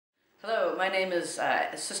my name is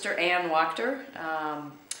Sister Ann Wachter.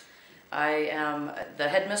 I am the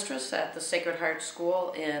headmistress at the Sacred Heart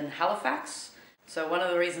School in Halifax. So one of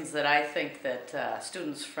the reasons that I think that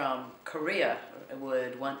students from Korea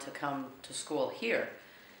would want to come to school here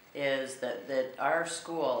is that our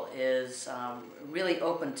school is really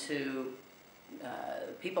open to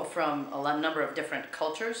people from a number of different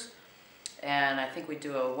cultures, and I think we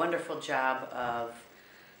do a wonderful job of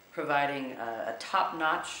providing a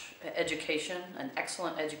top-notch education, an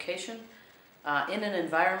excellent education, in an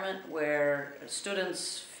environment where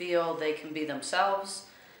students feel they can be themselves,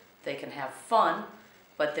 they can have fun,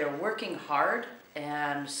 but they're working hard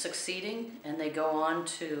and succeeding, and they go on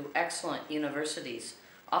to excellent universities,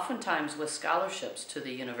 oftentimes with scholarships to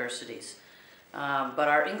the universities. But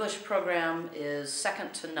our English program is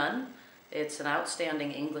second to none. It's an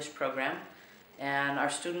outstanding English program, and our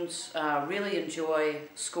students really enjoy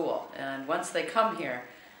school. And once they come here,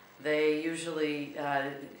 they usually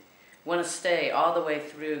want to stay all the way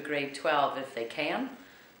through grade 12 if they can.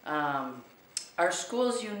 Our school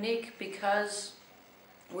is unique because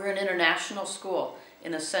we're an international school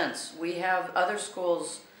in a sense. We have other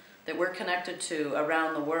schools that we're connected to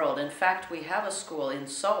around the world. In fact, we have a school in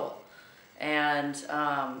Seoul, and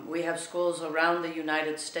we have schools around the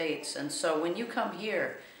United States. And so when you come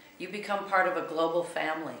here, you become part of a global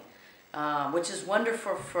family, which is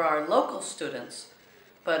wonderful for our local students,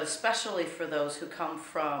 but especially for those who come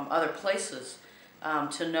from other places,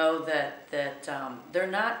 to know that they're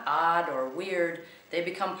not odd or weird. They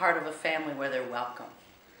become part of a family where they're welcome.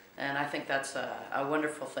 And I think that's a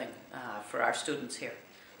wonderful thing for our students here.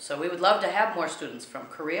 So we would love to have more students from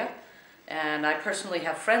Korea, and I personally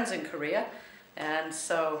have friends in Korea, and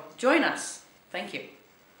so join us. Thank you.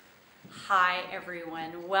 Hi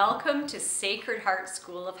everyone, welcome to Sacred Heart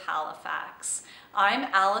School of Halifax. I'm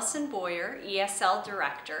Allison Boyer, ESL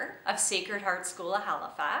Director of Sacred Heart School of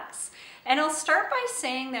Halifax, and I'll start by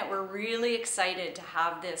saying that we're really excited to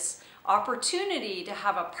have this opportunity to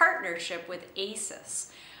have a partnership with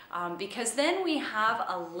ACES, because then we have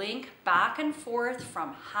a link back and forth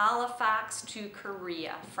from Halifax to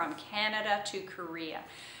Korea, from Canada to Korea,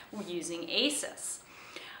 using ACES.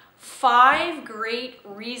 5 great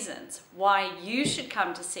reasons why you should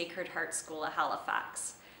come to Sacred Heart School of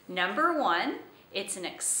Halifax. Number 1, it's an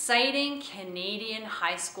exciting Canadian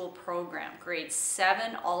high school program, grades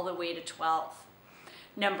 7 all the way to 12.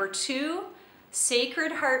 Number 2,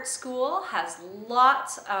 Sacred Heart School has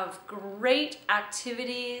lots of great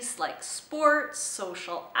activities like sports,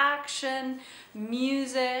 social action,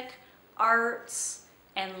 music, arts,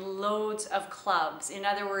 and loads of clubs. In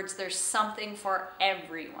other words, there's something for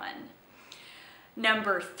everyone.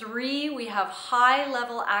 Number 3, we have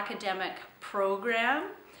high-level academic program,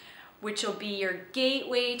 which will be your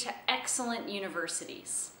gateway to excellent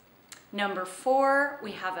universities. Number 4,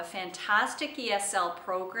 we have a fantastic ESL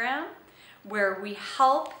program where we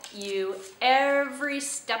help you every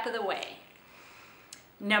step of the way.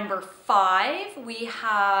 Number 5, we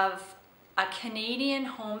have a Canadian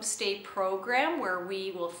homestay program where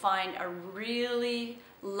we will find a really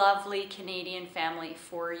lovely Canadian family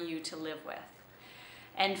for you to live with.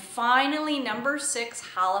 And finally, number 6,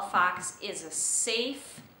 Halifax is a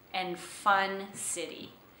safe and fun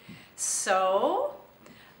city. So,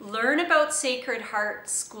 learn about Sacred Heart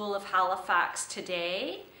School of Halifax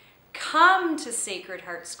today. Come to Sacred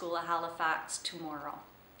Heart School of Halifax tomorrow.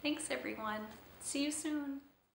 Thanks everyone. See you soon.